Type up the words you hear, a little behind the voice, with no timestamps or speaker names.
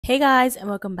Hey guys, and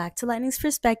welcome back to Lightning's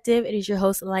Perspective. It is your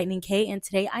host, Lightning K, and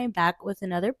today I am back with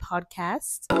another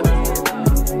podcast.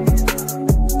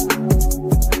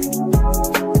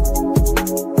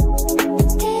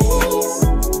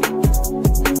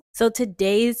 So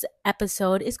today's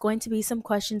episode is going to be some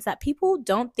questions that people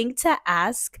don't think to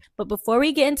ask. But before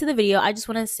we get into the video, I just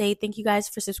want to say thank you guys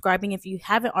for subscribing. If you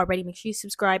haven't already, make sure you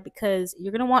subscribe because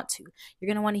you're going to want to. You're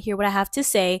going to want to hear what I have to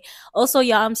say. Also,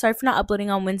 y'all, I'm sorry for not uploading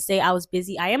on Wednesday. I was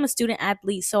busy. I am a student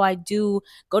athlete, so I do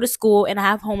go to school and I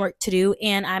have homework to do,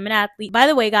 and I'm an athlete. By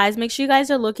the way, guys, make sure you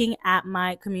guys are looking at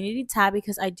my community tab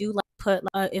because I do put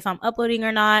if I'm uploading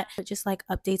or not, just like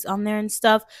updates on there and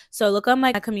stuff. So look on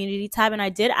my community tab, and I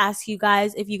did ask you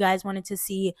guys if you guys wanted to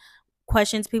see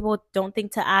questions people don't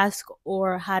think to ask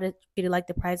or how to treat it like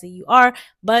the prize that you are,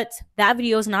 but that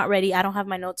video is not ready. I don't have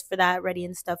my notes for that ready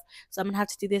and stuff, so I'm gonna have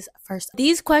to do this first.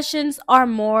 These questions are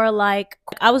more like,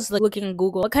 I was looking at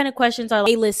Google, what kind of questions are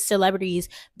A-list celebrities,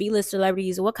 B-list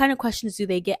celebrities, what kind of questions do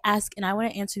they get asked? And I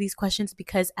want to answer these questions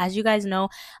because, as you guys know,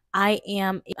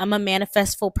 I'm a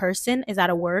manifestful person. Is that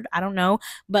a word? I don't know,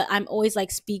 but I'm always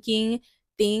like speaking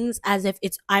things as if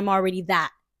I'm already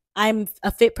that. I'm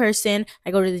a fit person.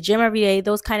 I go to the gym every day.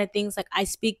 Those kind of things. Like, I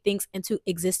speak things into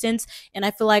existence. And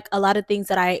I feel like a lot of things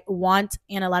that I want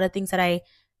and a lot of things that I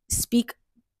speak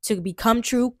to become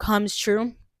true comes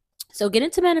true. So get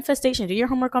into manifestation. Do your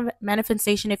homework on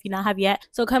manifestation if you not have yet.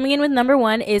 So coming in with number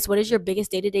one is, what is your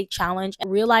biggest day-to-day challenge? And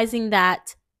realizing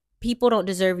that people don't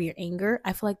deserve your anger.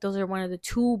 I feel like those are one of the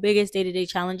two biggest day-to-day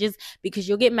challenges, because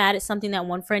you'll get mad at something that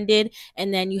one friend did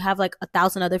and then you have like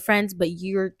 1,000 other friends, but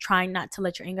you're trying not to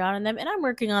let your anger out on them. And I'm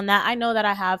working on that. I know that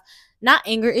I have not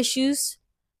anger issues,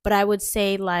 but I would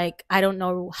say, like, I don't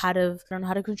know how to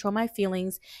control my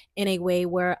feelings in a way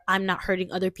where I'm not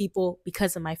hurting other people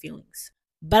because of my feelings.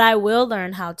 But I will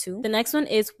learn how to. The next one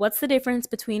is, what's the difference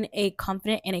between a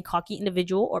confident and a cocky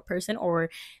individual or person,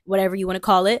 or whatever you want to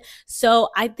call it? So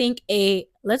I think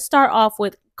let's start off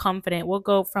with confident. We'll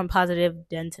go from positive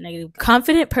then to negative.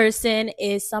 Confident person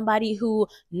is somebody who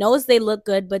knows they look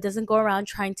good but doesn't go around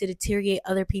trying to deteriorate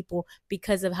other people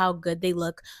because of how good they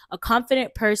look. A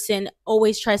confident person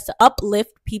always tries to uplift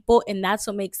people, and that's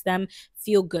what makes them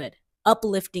feel good.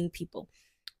 Uplifting people.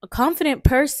 A confident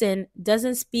person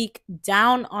doesn't speak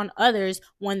down on others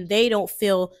when they don't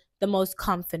feel the most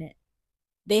confident.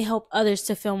 They help others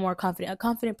to feel more confident. A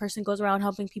confident person goes around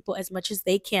helping people as much as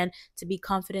they can to be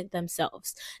confident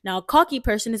themselves. Now, a cocky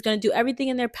person is going to do everything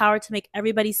in their power to make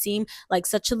everybody seem like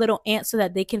such a little ant so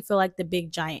that they can feel like the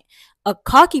big giant. A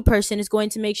cocky person is going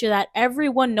to make sure that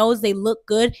everyone knows they look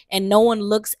good and no one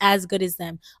looks as good as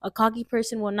them. A cocky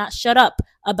person will not shut up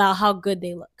about how good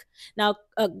they look. Now,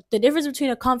 the difference between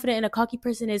a confident and a cocky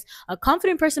person is, a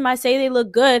confident person might say they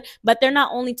look good, but they're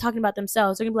not only talking about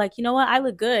themselves. They're gonna be like, you know what, I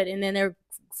look good. And then their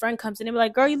friend comes in and be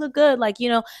like, girl, you look good. Like,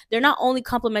 they're not only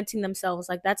complimenting themselves.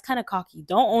 Like, that's kind of cocky.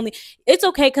 It's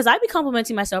okay, because I be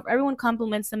complimenting myself. Everyone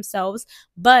compliments themselves,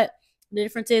 but the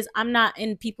difference is, I'm not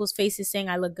in people's faces saying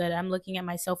I look good. I'm looking at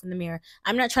myself in the mirror.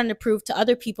 I'm not trying to prove to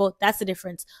other people. That's the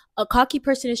difference. A cocky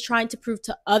person is trying to prove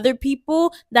to other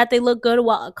people that they look good,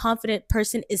 while a confident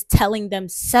person is telling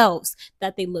themselves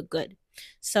that they look good.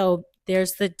 So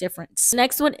there's the difference.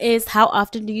 Next one is, how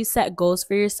often do you set goals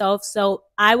for yourself? So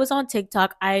I was on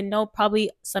TikTok. I know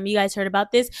probably some of you guys heard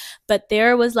about this, but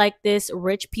there was like this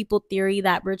rich people theory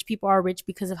that rich people are rich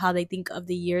because of how they think of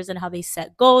the years and how they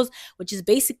set goals, which is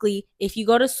basically, if you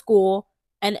go to school,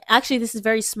 and actually this is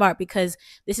very smart because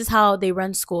this is how they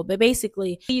run school, but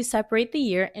basically you separate the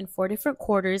year in 4 different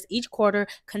quarters, each quarter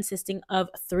consisting of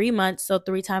 3 months. So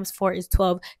 3 times 4 is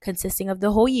 12, consisting of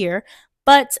the whole year.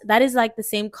 But that is like the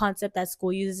same concept that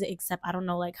school uses, except I don't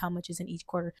know like how much is in each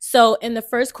quarter. So in the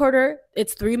first quarter,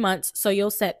 it's 3 months. So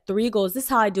you'll set 3 goals. This is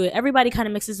how I do it. Everybody kind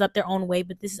of mixes up their own way,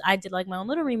 but I did like my own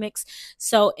little remix.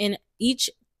 So in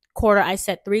each quarter, I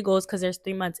set 3 goals because there's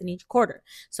 3 months in each quarter.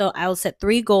 So I will set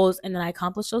 3 goals, and then I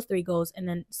accomplish those 3 goals, and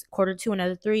then quarter 2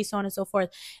 another 3, so on and so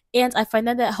forth. And I find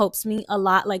that helps me a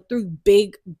lot, like through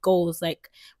big goals,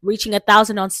 like reaching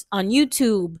 1,000 on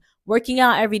YouTube, working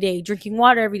out every day, drinking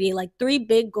water every day, like 3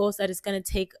 big goals that it's going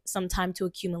to take some time to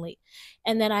accumulate.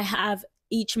 And then I have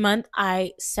each month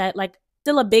I set like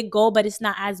still a big goal, but it's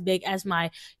not as big as my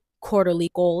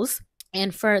quarterly goals.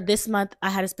 And for this month, I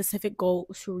had a specific goal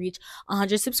to reach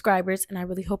 100 subscribers, and I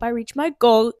really hope I reach my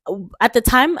goal. At the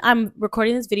time I'm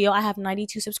recording this video, I have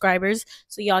 92 subscribers.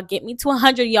 So y'all, get me to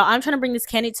 100. Y'all, I'm trying to bring this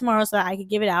candy tomorrow so that I could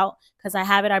give it out, because I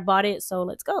have it. I bought it, so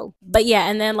let's go. But yeah,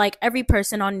 and then like every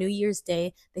person on New Year's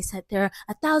Day, they set their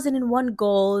 1,001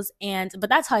 goals, but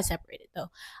that's how I separate it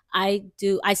though.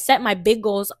 I set my big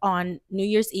goals on New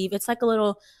Year's Eve. It's like a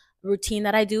little routine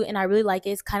that I do, and I really like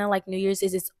it. It's kind of like New Year's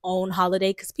is its own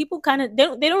holiday because people kind of they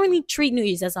don't really treat New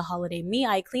Year's as a holiday. Me,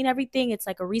 I clean everything. It's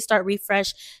like a restart,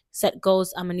 refresh, set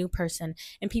goals. I'm a new person,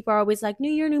 and people are always like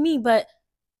New Year, new me. But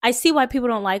I see why people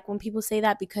don't like when people say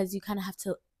that because you kind of have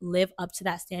to live up to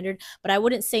that standard. But I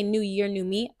wouldn't say New Year, new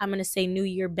me. I'm going to say New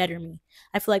Year, better me.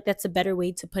 I feel like that's a better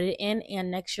way to put it in.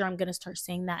 And next year, I'm going to start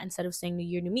saying that instead of saying New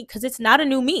Year, new me, because it's not a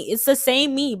new me. It's the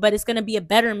same me, but it's going to be a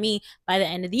better me by the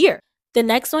end of the year. The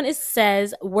next one is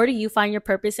says, where do you find your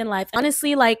purpose in life?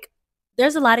 Honestly, like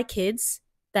there's a lot of kids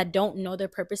that don't know their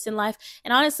purpose in life.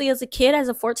 And honestly, as a kid, as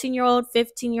a 14-year-old,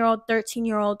 15-year-old,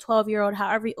 13-year-old, 12-year-old,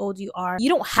 however old you are, you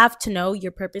don't have to know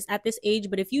your purpose at this age.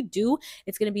 But if you do,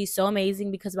 it's going to be so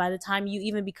amazing because by the time you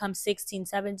even become 16,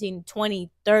 17, 20,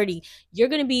 30, you're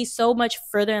going to be so much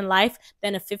further in life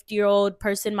than a 50-year-old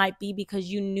person might be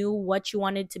because you knew what you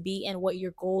wanted to be and what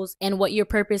your goals and what your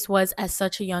purpose was at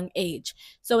such a young age.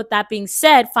 So with that being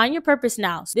said, find your purpose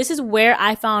now. So this is where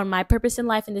I found my purpose in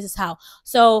life, and this is how.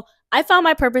 So I found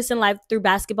my purpose in life through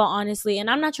basketball, honestly. And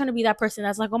I'm not trying to be that person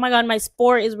that's like, oh my God, my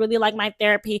sport is really like my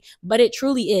therapy. But it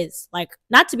truly is. Like,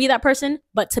 not to be that person,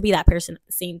 but to be that person at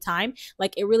the same time.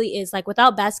 Like, it really is. Like,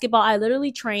 without basketball, I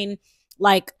literally train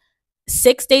like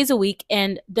 6 days a week,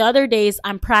 and the other days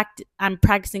I'm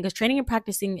practicing because training and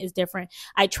practicing is different.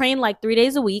 I train like 3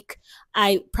 days a week.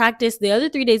 I practice the other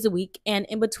 3 days a week, and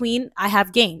in between I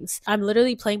have games. I'm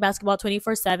literally playing basketball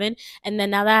 24/7. And then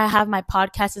now that I have my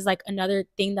podcast is like another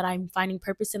thing that I'm finding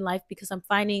purpose in life because I'm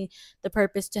finding the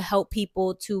purpose to help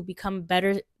people to become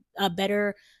a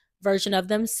better version of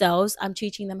themselves. I'm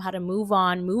teaching them how to move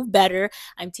on, move better.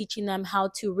 I'm teaching them how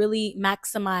to really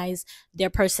maximize their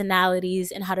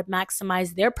personalities and how to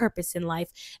maximize their purpose in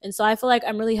life. And so I feel like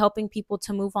I'm really helping people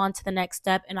to move on to the next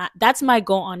step. And that's my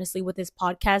goal, honestly, with this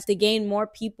podcast, to gain more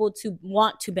people to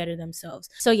want to better themselves.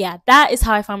 So yeah, that is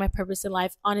how I found my purpose in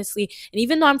life, honestly. And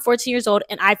even though I'm 14 years old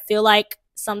and I feel like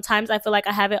sometimes I feel like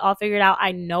I have it all figured out,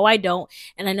 I know I don't.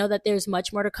 And I know that there's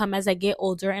much more to come as I get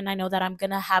older. And I know that I'm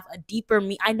going to have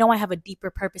I know I have a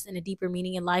deeper purpose and a deeper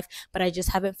meaning in life, but I just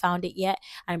haven't found it yet.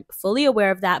 I'm fully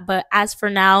aware of that. But as for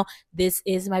now, this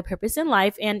is my purpose in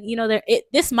life. And, you know,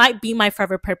 this might be my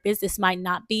forever purpose. This might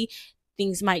not be.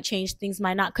 Things might change. Things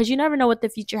might not. Because you never know what the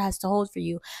future has to hold for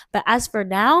you. But as for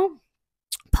now,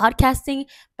 podcasting,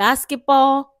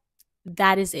 basketball,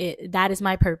 that is it. That is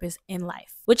my purpose in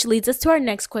life. Which leads us to our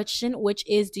next question, which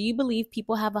is, do you believe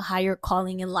people have a higher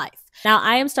calling in life? Now,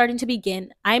 I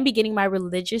am beginning my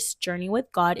religious journey with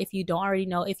God. If you don't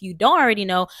already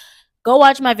know, go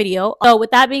watch my video. So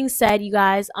with that being said, you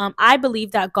guys, I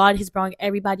believe that God has brought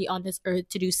everybody on this earth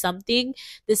to do something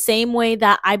the same way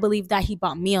that I believe that he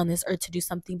brought me on this earth to do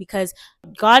something, because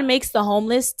God makes the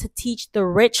homeless to teach the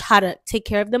rich how to take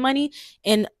care of the money,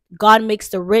 and God makes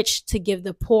the rich to give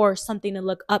the poor something to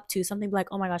look up to, something like,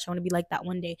 oh my gosh, I want to be like that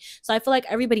one day. So I feel like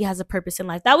everybody has a purpose in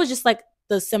life. That was just like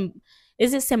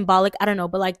is it symbolic? I don't know.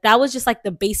 But like, that was just like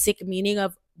the basic meaning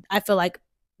of, I feel like,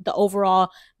 the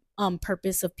overall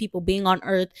purpose of people being on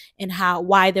earth, and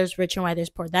why there's rich and why there's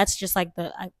poor. That's just like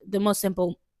the most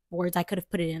simple words I could have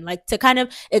put it in, like to kind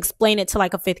of explain it to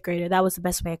like a fifth grader. That was the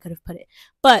best way I could have put it.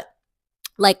 But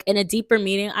like in a deeper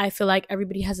meaning, I feel like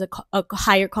everybody has a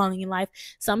higher calling in life.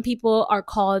 Some people are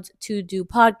called to do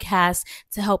podcasts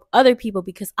to help other people,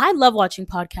 because I love watching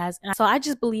podcasts. And so I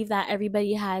just believe that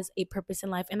everybody has a purpose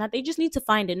in life and that they just need to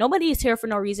find it. Nobody is here for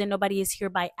no reason. Nobody is here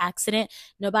by accident.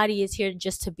 Nobody is here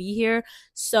just to be here.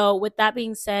 So with that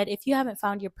being said, if you haven't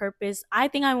found your purpose, I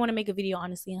think I want to make a video,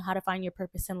 honestly, on how to find your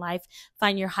purpose in life,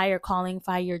 find your higher calling,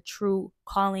 find your true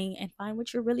calling, and find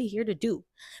what you're really here to do.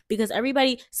 Because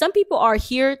some people are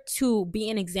here to be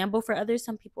an example for others.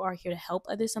 Some people are here to help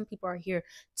others. Some people are here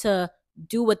to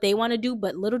do what they want to do,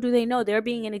 but little do they know they're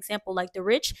being an example. Like the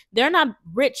rich, they're not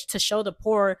rich to show the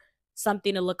poor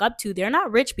something to look up to. They're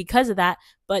not rich because of that,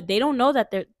 but they don't know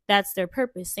that that's their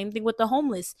purpose. Same thing with the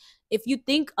homeless. If you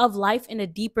think of life in a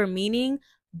deeper meaning,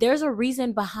 there's a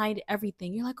reason behind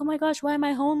everything. You're like, oh my gosh, why am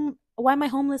I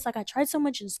homeless? Like, I tried so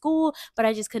much in school, but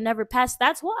I just could never pass.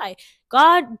 That's why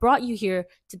God brought you here,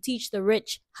 to teach the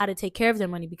rich how to take care of their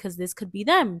money, because this could be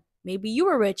them. Maybe you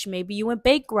were rich, maybe you went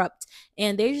bankrupt,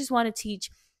 and they just want to teach.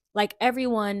 Like,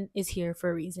 everyone is here for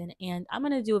a reason, and I'm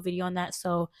going to do a video on that,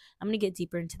 so I'm going to get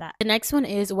deeper into that. The next one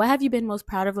is, what have you been most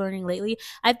proud of learning lately?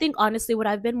 I think, honestly, what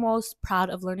I've been most proud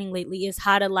of learning lately is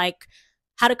how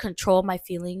to control my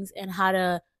feelings, and how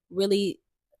to really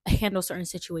handle certain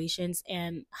situations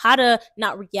and how to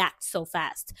not react so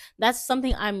fast. That's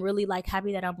something I'm really like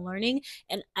happy that I'm learning.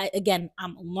 And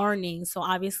I'm learning, so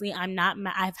obviously I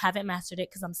haven't mastered it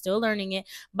because I'm still learning it,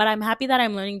 but I'm happy that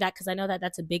I'm learning that because I know that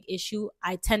that's a big issue.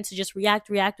 I tend to just react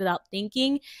without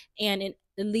thinking, and it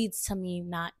leads to me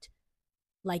not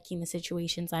liking the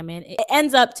situations I'm in. It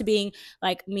ends up to being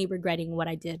like me regretting what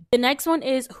I did. The next one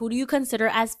is, who do you consider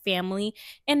as family?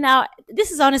 And now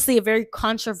this is honestly a very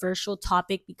controversial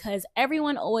topic because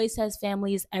everyone always says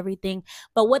family is everything,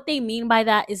 but what they mean by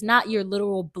that is not your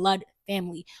literal blood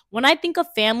family. When I think of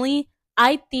family,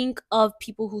 I think of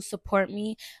people who support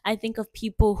me. I think of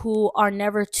people who are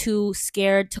never too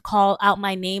scared to call out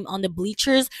my name on the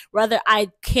bleachers, whether I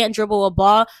can't dribble a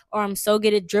ball or I'm so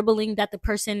good at dribbling that the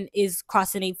person is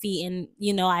crossing 8 feet and,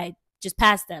 I just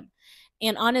pass them.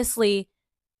 And honestly,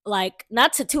 like,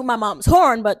 not to toot my mom's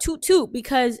horn, but toot,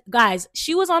 because guys,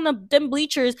 she was on them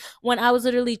bleachers when I was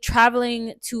literally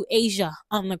traveling to Asia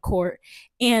on the court,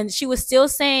 and she was still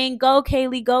saying go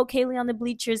Caylee on the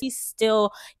bleachers. He's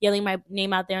still yelling my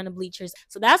name out there on the bleachers.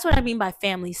 So that's what I mean by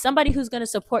family. Somebody who's going to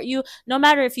support you no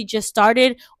matter if you just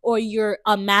started or you're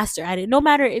a master at it, no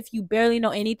matter if you barely know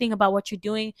anything about what you're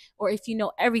doing or if you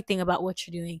know everything about what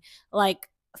you're doing. Like,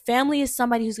 family is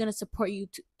somebody who's going to support you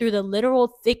through the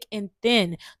literal thick and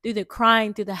thin, through the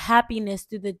crying, through the happiness,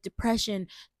 through the depression,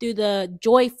 through the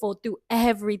joyful, through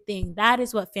everything. That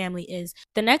is what family is.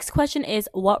 The next question is,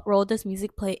 what role does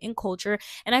music play in culture?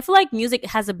 And I feel like music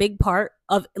has a big part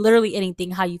of literally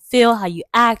anything: how you feel, how you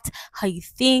act, how you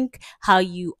think, how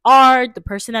you are, the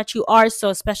person that you are. So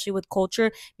especially with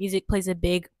culture, music plays a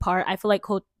big part. I feel like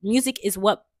music is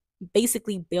what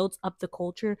basically builds up the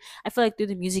culture. I feel like through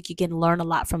the music you can learn a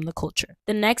lot from the culture.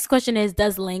 The next question is,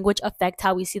 does language affect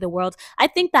how we see the world? I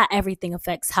think that everything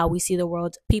affects how we see the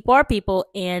world. People are people,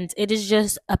 and it is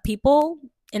just a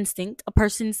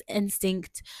person's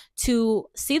instinct to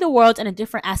see the world in a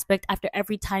different aspect after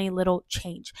every tiny little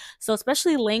change. So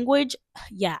especially language,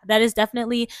 yeah, that is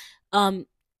definitely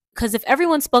because if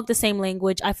everyone spoke the same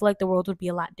language, I feel like the world would be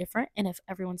a lot different. And if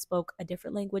everyone spoke a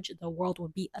different language, the world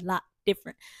would be a lot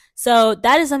different. So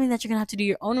that is something that you're going to have to do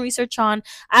your own research on.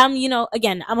 I'm a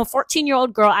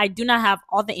 14-year-old girl. I do not have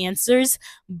all the answers,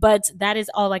 but that is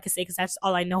all I can say because that's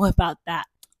all I know about that.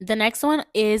 The next one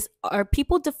is, are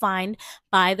people defined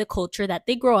by the culture that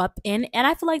they grow up in? And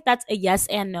I feel like that's a yes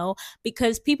and no,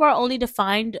 because people are only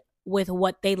defined with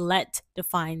what they let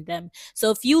define them.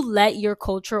 So if you let your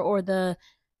culture or the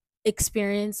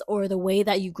experience or the way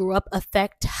that you grew up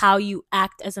affect how you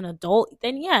act as an adult,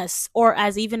 then yes, or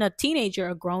as even a teenager,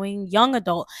 a growing young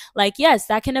adult, like, yes,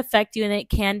 that can affect you and it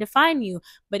can define you.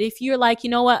 But if you're like,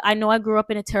 you know what, I know I grew up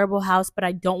in a terrible house, but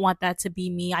I don't want that to be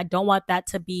me. I don't want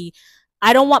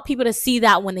people to see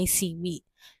that when they see me.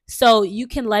 So you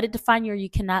can let it define you or you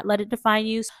cannot let it define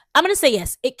you. I'm going to say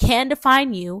yes, it can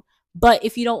define you, but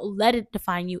if you don't let it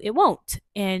define you, it won't.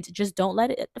 And just don't let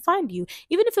it define you.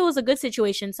 Even if it was a good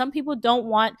situation, some people don't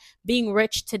want being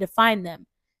rich to define them.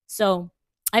 So,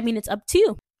 I mean, it's up to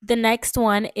you. The next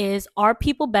one is, are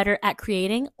people better at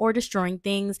creating or destroying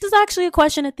things? This is actually a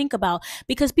question to think about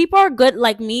because people are good.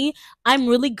 Like me, I'm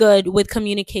really good with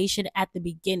communication at the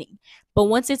beginning. But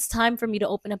once it's time for me to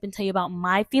open up and tell you about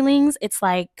my feelings, it's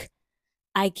like,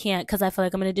 I can't, because I feel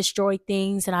like I'm going to destroy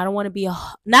things and I don't want to be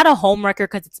not a home wrecker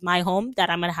because it's my home that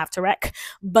I'm going to have to wreck.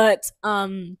 But I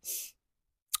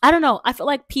don't know. I feel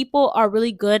like people are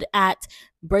really good at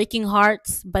breaking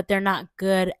hearts, but they're not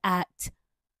good at,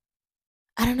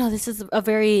 I don't know. This is a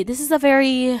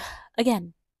very,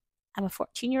 again, I'm a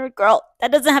 14-year-old girl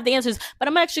that doesn't have the answers, but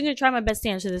I'm actually going to try my best to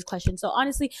answer this question. So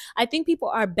honestly, I think people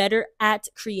are better at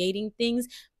creating things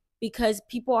because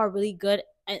people are really good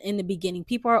in the beginning.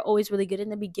 People are always really good in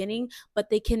the beginning, but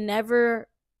they can never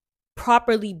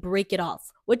properly break it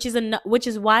off, which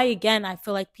is why, again, I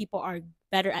feel like people are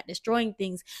better at destroying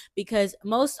things because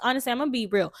honestly, I'm gonna be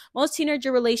real, most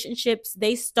teenager relationships,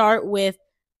 they start with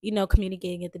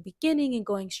communicating at the beginning and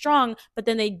going strong, but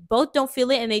then they both don't feel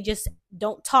it and they just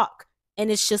don't talk. And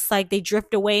it's just like they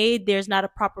drift away. There's not a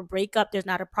proper breakup. There's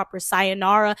not a proper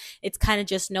sayonara. It's kind of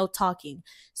just no talking.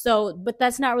 So, but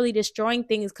that's not really destroying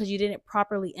things because you didn't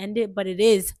properly end it, but it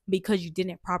is because you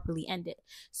didn't properly end it.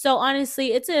 So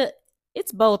honestly,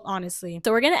 it's both, honestly.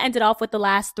 So we're going to end it off with the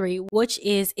last three, which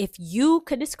is, if you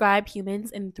could describe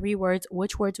humans in 3 words,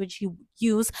 which words would you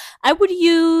use? I would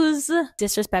use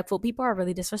disrespectful. People are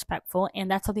really disrespectful,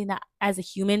 and that's something that as a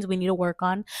humans we need to work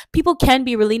on. People can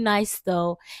be really nice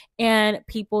though, and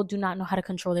people do not know how to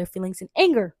control their feelings and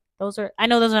anger. I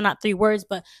know those are not 3 words,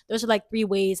 but those are like 3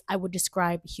 ways I would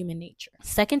describe human nature.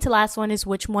 Second to last one is,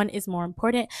 which one is more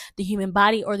important, the human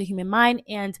body or the human mind?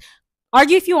 And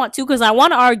Argue if you want to, because I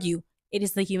want to argue. It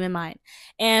is the human mind.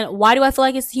 And why do I feel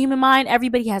like it's the human mind?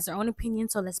 Everybody has their own opinion,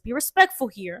 so let's be respectful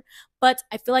here. But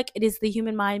I feel like it is the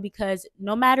human mind because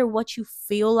no matter what you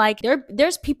feel like,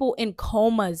 there's people in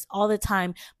comas all the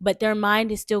time, but their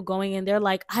mind is still going and they're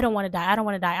like, I don't want to die. I don't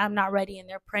want to die. I'm not ready. And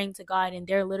they're praying to God and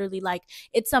they're literally like,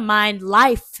 it's a mind.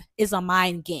 Life is a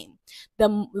mind game.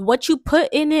 What you put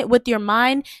in it with your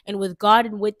mind and with God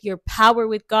and with your power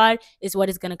with God is what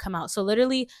is going to come out. So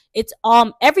literally it's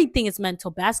everything is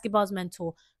mental. Basketball is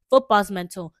mental, football's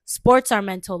mental, sports are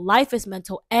mental, life is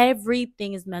mental,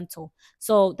 everything is mental.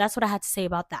 So that's what I had to say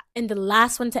about that. And the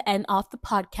last one to end off the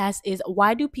podcast is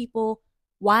why do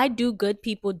good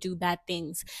people do bad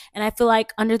things? And I feel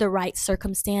like under the right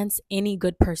circumstance, any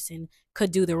good person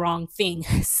could do the wrong thing.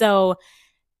 So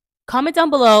comment down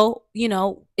below,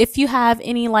 if you have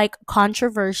any like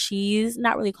controversies,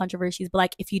 not really controversies, but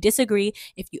like if you disagree,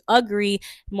 if you agree,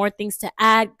 more things to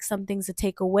add, some things to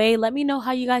take away. Let me know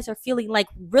how you guys are feeling. Like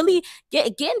really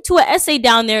get into an essay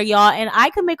down there, y'all. And I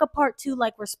could make a part 2,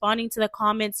 like responding to the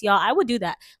comments, y'all. I would do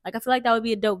that. Like I feel like that would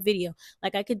be a dope video.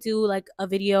 Like I could do like a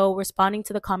video responding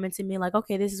to the comments and being like,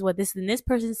 okay, this is what this and this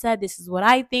person said. This is what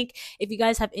I think. If you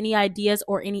guys have any ideas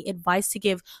or any advice to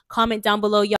give, comment down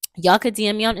below, y'all. Y'all could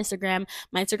DM me on Instagram.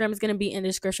 My Instagram is going to be in the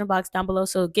description box down below.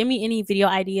 So give me any video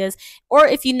ideas. Or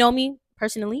if you know me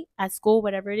personally at school,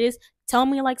 whatever it is, tell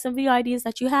me like some video ideas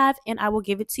that you have and I will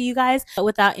give it to you guys. But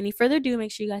without any further ado,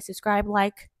 make sure you guys subscribe,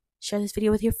 like, share this video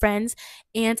with your friends.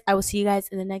 And I will see you guys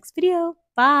in the next video.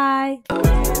 Bye.